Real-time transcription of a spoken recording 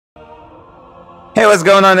Hey, what's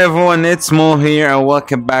going on, everyone? It's Mo here, and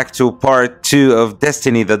welcome back to part 2 of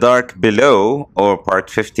Destiny the Dark Below, or part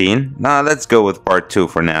 15. Now, let's go with part 2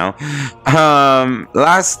 for now.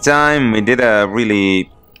 Last time we did a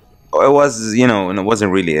really... It was, it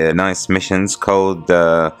wasn't really a nice missions called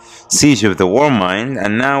Siege of the Warmind,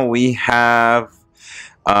 and now we have...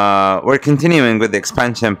 we're continuing with the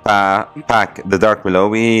expansion pack, The Dark Below.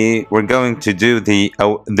 We're going to do the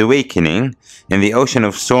Wakening in the Ocean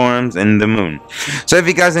of Storms in the Moon. So if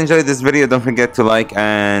you guys enjoyed this video, don't forget to like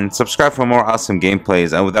and subscribe for more awesome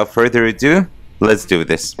gameplays. And without further ado, let's do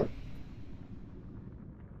this.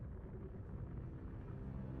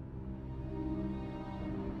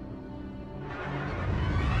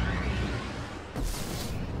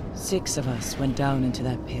 Six of us went down into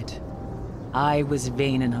that pit. I was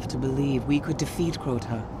vain enough to believe we could defeat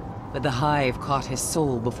Crota, but the Hive caught his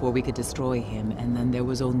soul before we could destroy him, and then there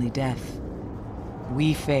was only death.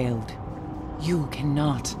 We failed. You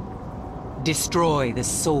cannot destroy the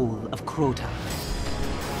soul of Crota.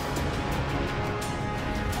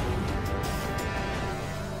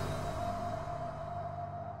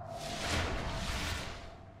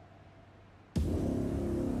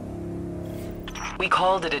 We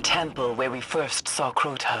called it a temple where we first saw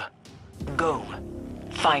Crota. Go,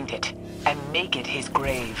 find it, and make it his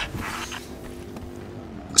grave.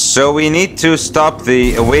 So we need to stop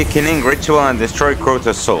the Awakening ritual and destroy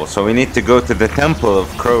Crota's soul. So we need to go to the Temple of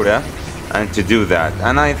Crota and to do that.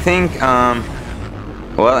 And I think,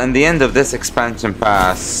 well, in the end of this expansion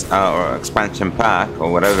pass, or expansion pack, or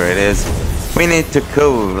whatever it is, we need to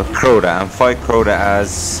kill Crota and fight Crota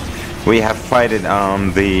as we have fighted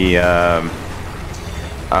on the,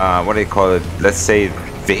 what do you call it? Let's say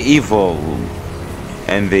the evil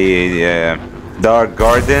and the Dark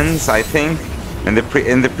Gardens, I think, in the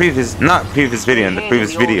previous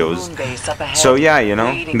videos. So yeah,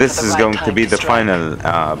 this is going to be the final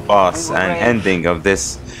boss and ending of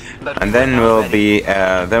this, and then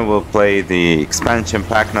we'll play the expansion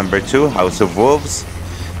pack number 2, House of Wolves,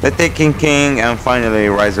 the Taken King, and finally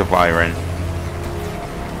Rise of Iron.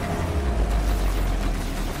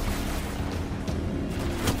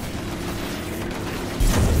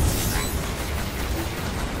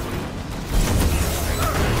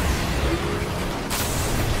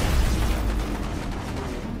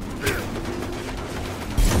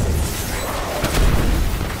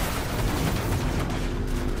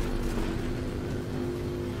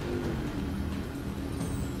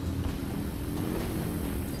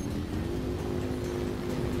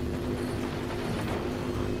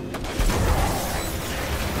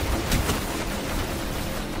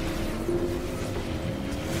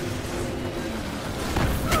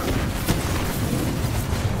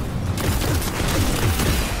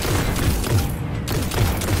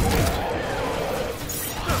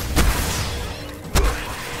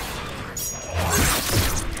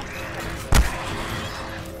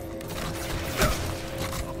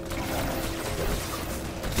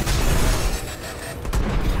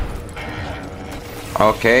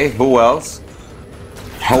 Okay, who else?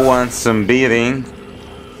 Who wants some beating?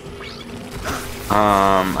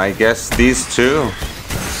 I guess these two.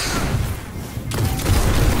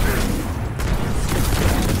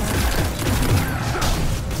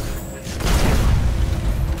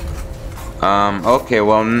 Okay,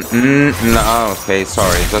 well, no, okay,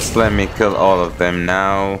 sorry, just let me kill all of them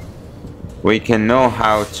now. We can know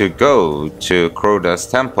how to go to Crota's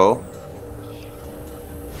temple.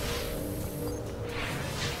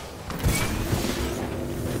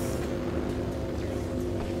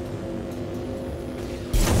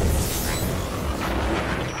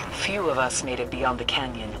 Few of us made it beyond the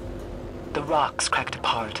canyon. The rocks cracked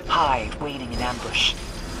apart, Hive waiting in ambush.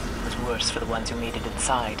 It was worse for the ones who made it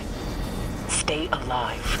inside. Stay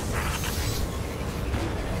alive.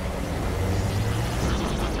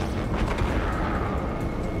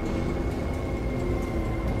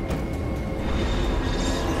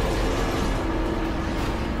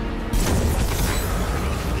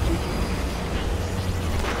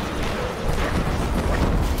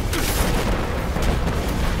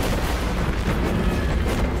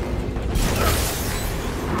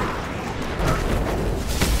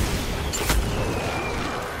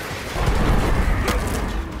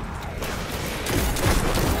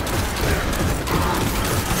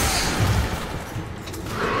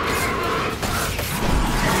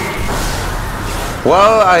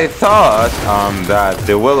 Well, I thought that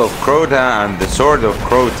the Will of Crota and the Sword of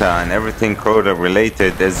Crota and everything Crota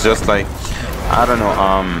related is just like, I don't know,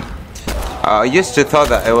 I used to thought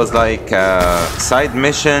that it was like a side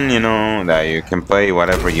mission, you know, that you can play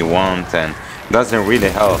whatever you want and doesn't really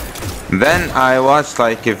help. Then I watched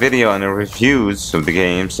like a video and a reviews of the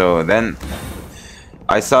game, so then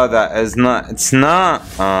I saw that it's not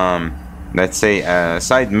let's say a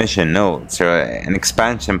side mission. No, it's an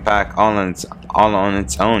expansion pack all on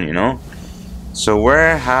its own, you know. So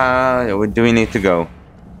how do we need to go?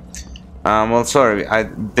 Well, sorry, I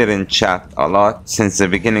didn't chat a lot since the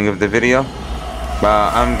beginning of the video,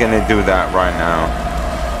 but I'm gonna do that right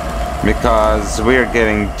now because we're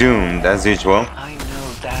getting doomed as usual. I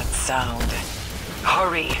know that sound.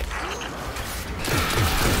 Hurry!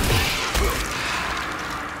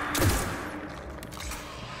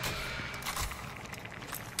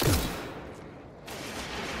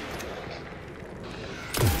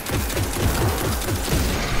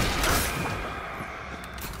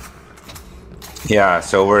 Yeah,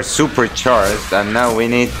 so we're supercharged, and now we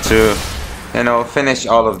need to, you know, finish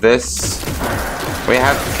all of this. We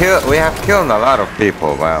have killed a lot of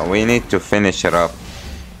people. Well, we need to finish it up.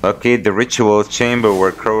 Okay, the ritual chamber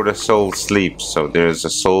where Crota's soul sleeps. So there's a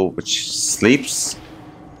soul which sleeps.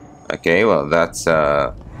 Okay, well that's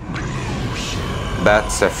a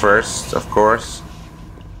first, of course.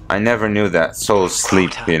 I never knew that souls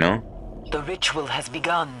sleep, you know. The ritual has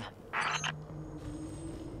begun.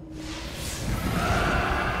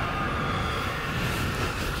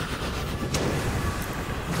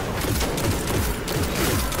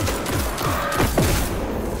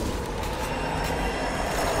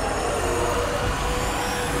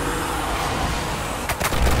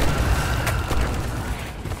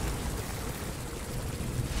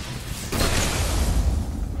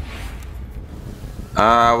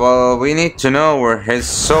 Well, we need to know where his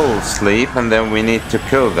soul sleep, and then we need to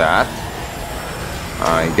kill that.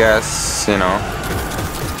 I guess, you know.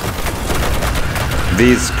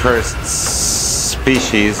 These cursed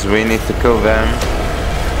species, we need to kill them.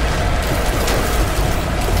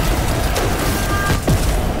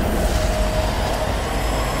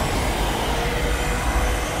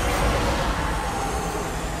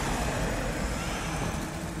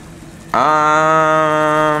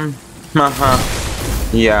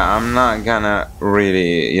 Yeah, I'm not gonna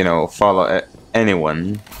really, you know, follow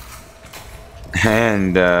anyone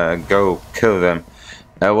and go kill them.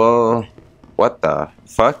 Well, what the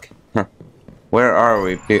fuck? Where are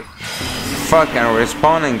we? Fuck, and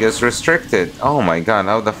respawning is restricted. Oh my god,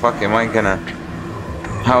 how the fuck am I gonna...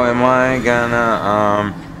 How am I gonna,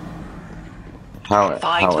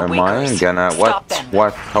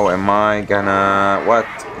 what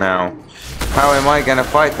now? How am I gonna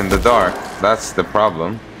fight in the dark? That's the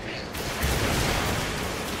problem.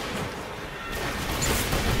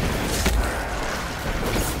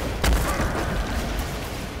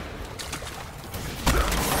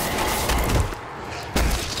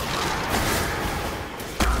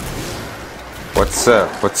 What's up?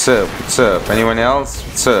 What's up? What's up? Anyone else?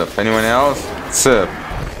 What's up? Anyone else? What's up?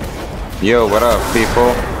 Yo, what up,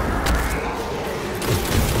 people?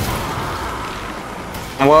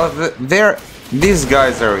 Well, these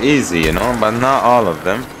guys are easy, you know, but not all of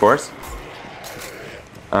them, of course.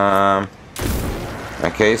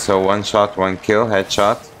 Okay, so one shot, one kill,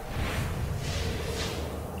 headshot.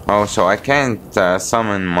 Oh, so I can't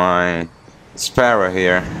summon my sparrow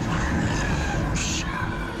here.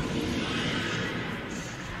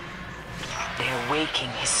 They're waking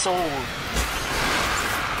his soul.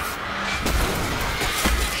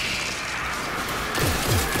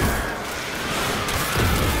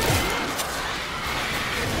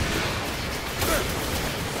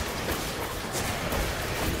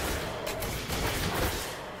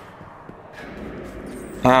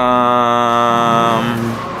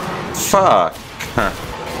 Fuck.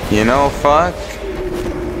 You know, fuck.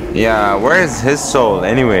 Yeah, where's his soul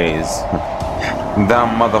anyways?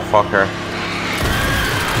 Dumb motherfucker.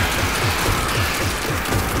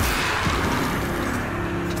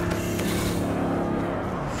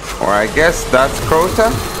 Or I guess that's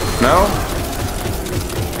Crota? No?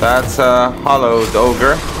 That's a hollowed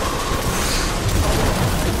ogre.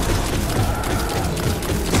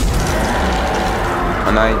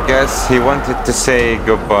 And I guess he wanted to say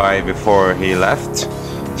goodbye before he left.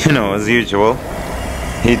 You know, as usual.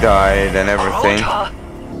 He died and everything.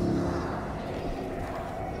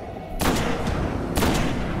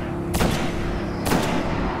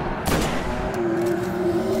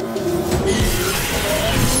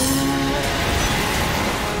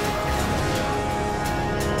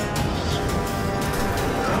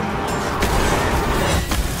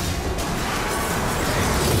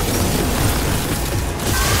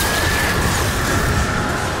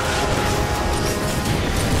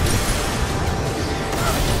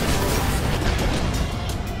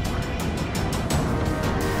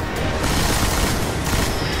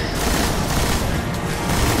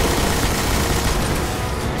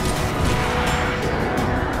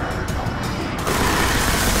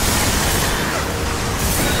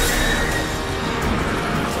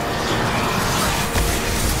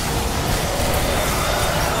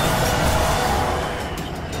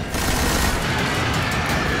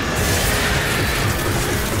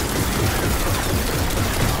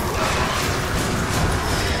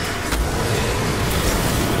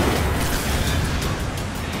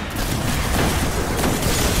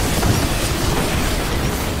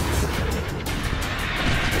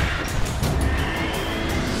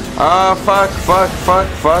 Ah, fuck, fuck, fuck,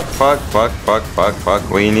 fuck, fuck, fuck, fuck, fuck,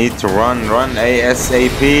 fuck. We need to run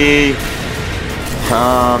ASAP.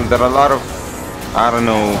 There are a lot of, I don't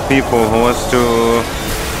know, people who wants to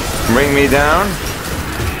bring me down.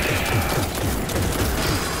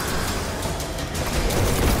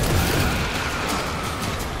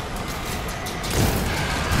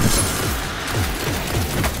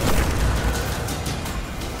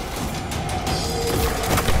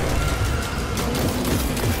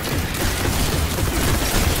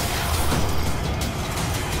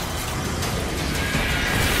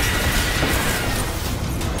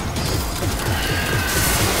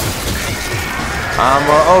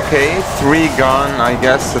 Well, okay, 3 gone, I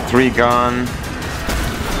guess, 3 gone,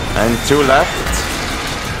 and 2 left.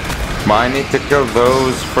 But I need to kill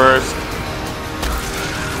those first.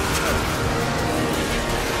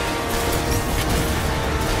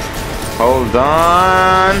 Hold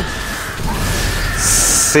on.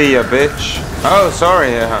 See ya, bitch. Oh,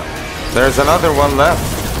 sorry, there's another one left.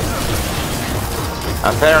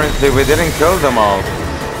 Apparently we didn't kill them all.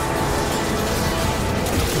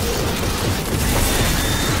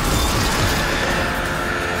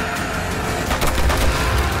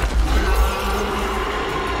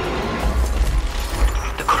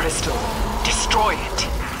 Destroy it.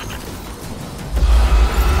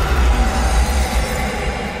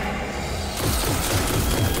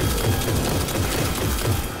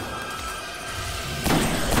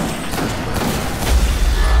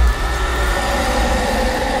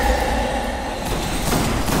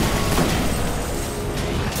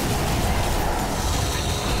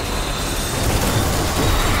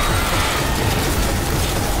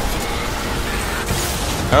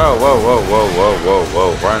 Oh, whoa, whoa, whoa, whoa, whoa,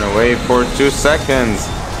 whoa. Run away for 2 seconds.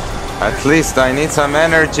 At least I need some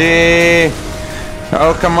energy.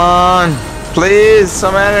 Oh, come on. Please,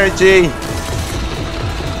 some energy.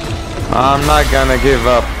 I'm not gonna give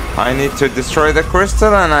up. I need to destroy the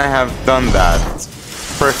crystal, and I have done that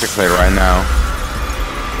perfectly right now.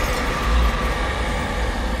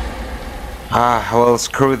 Ah, well,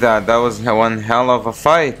 screw that. That was one hell of a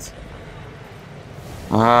fight.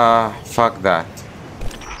 Fuck that.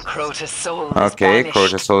 Crota's soul is Okay, banished.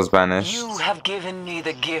 Crota's soul is banished. You have given me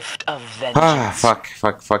the gift of vengeance. Ah, fuck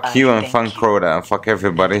you and fuck Crota and fuck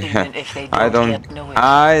everybody. Even if they I yet know it.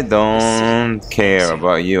 I don't care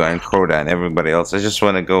about you and Crota and everybody else. I just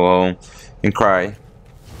want to go home and cry,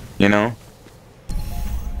 you know?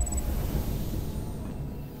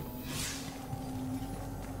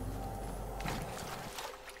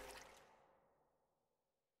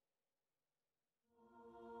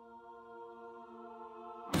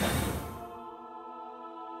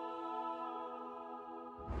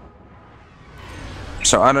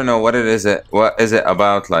 So I don't know what is it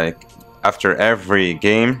about, like after every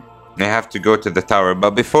game they have to go to the tower,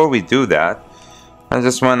 but before we do that I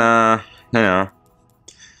just wanna, you know,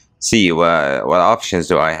 see what options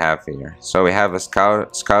do I have here. So we have a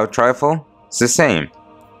scout rifle. It's the same.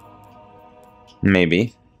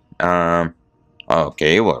 Maybe.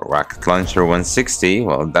 Okay, well, rocket launcher 160.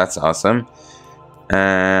 Well, that's awesome.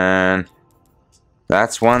 And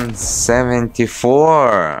that's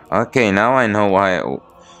 174. Okay, now I know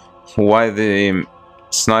why the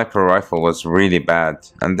sniper rifle was really bad.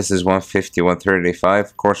 And this is 150, 135,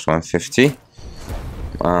 of course 150.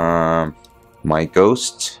 My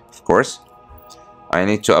ghost, of course. I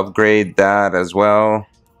need to upgrade that as well.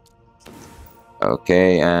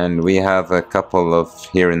 Okay, and we have a couple of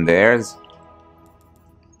here and there's.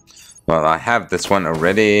 Well, I have this one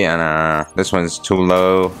already, and this one's too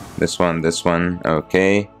low. This one,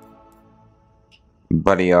 okay.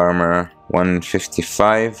 Body armor,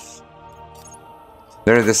 155.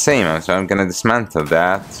 They're the same, so I'm gonna dismantle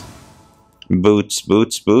that. Boots.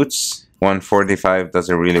 145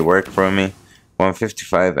 doesn't really work for me.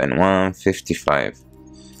 155 and 155.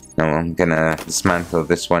 Now I'm gonna dismantle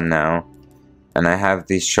this one now. And I have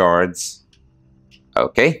these shards.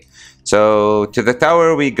 Okay. So, to the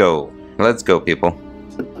tower we go. Let's go, people.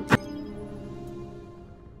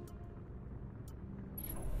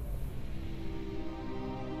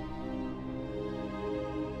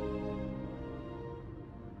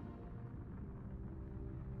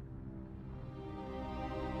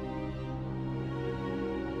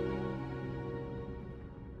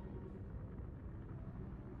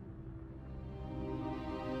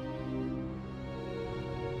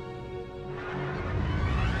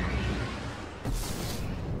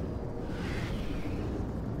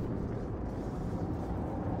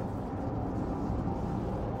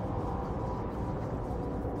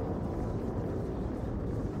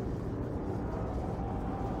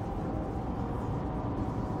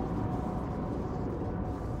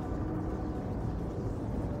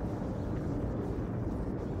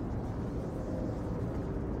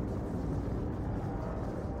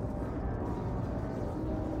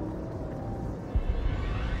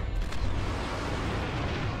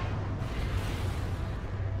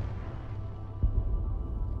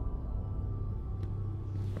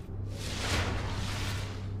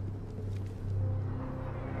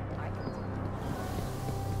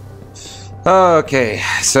 Okay,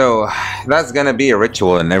 so that's gonna be a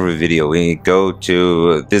ritual in every video. We go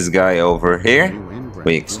to this guy over here,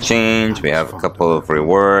 we exchange, we have a couple of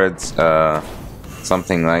rewards,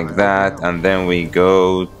 something like that, and then we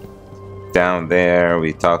go down there,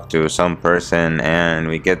 we talk to some person, and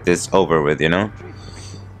we get this over with, you know?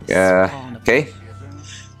 Okay,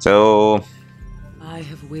 so I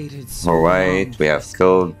have waited so alright, long we for have this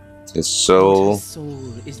killed his soul,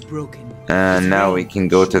 soul is broken. and now we can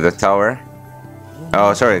go to the tower.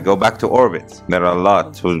 Oh, sorry, go back to orbit. There are a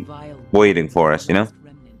lot who waiting for us, you know?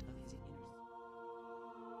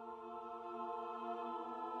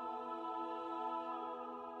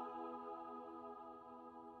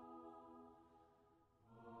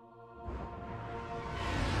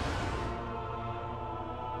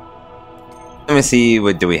 Let me see,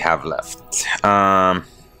 what do we have left? Where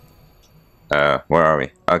are we?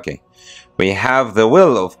 Okay. We have the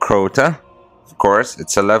Will of Crota. Of course,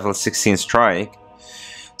 it's a level 16 strike.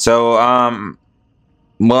 So,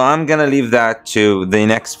 well, I'm gonna leave that to the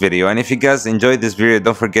next video. And if you guys enjoyed this video,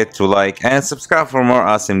 don't forget to like and subscribe for more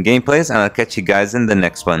awesome gameplays. And I'll catch you guys in the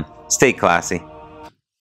next one. Stay classy.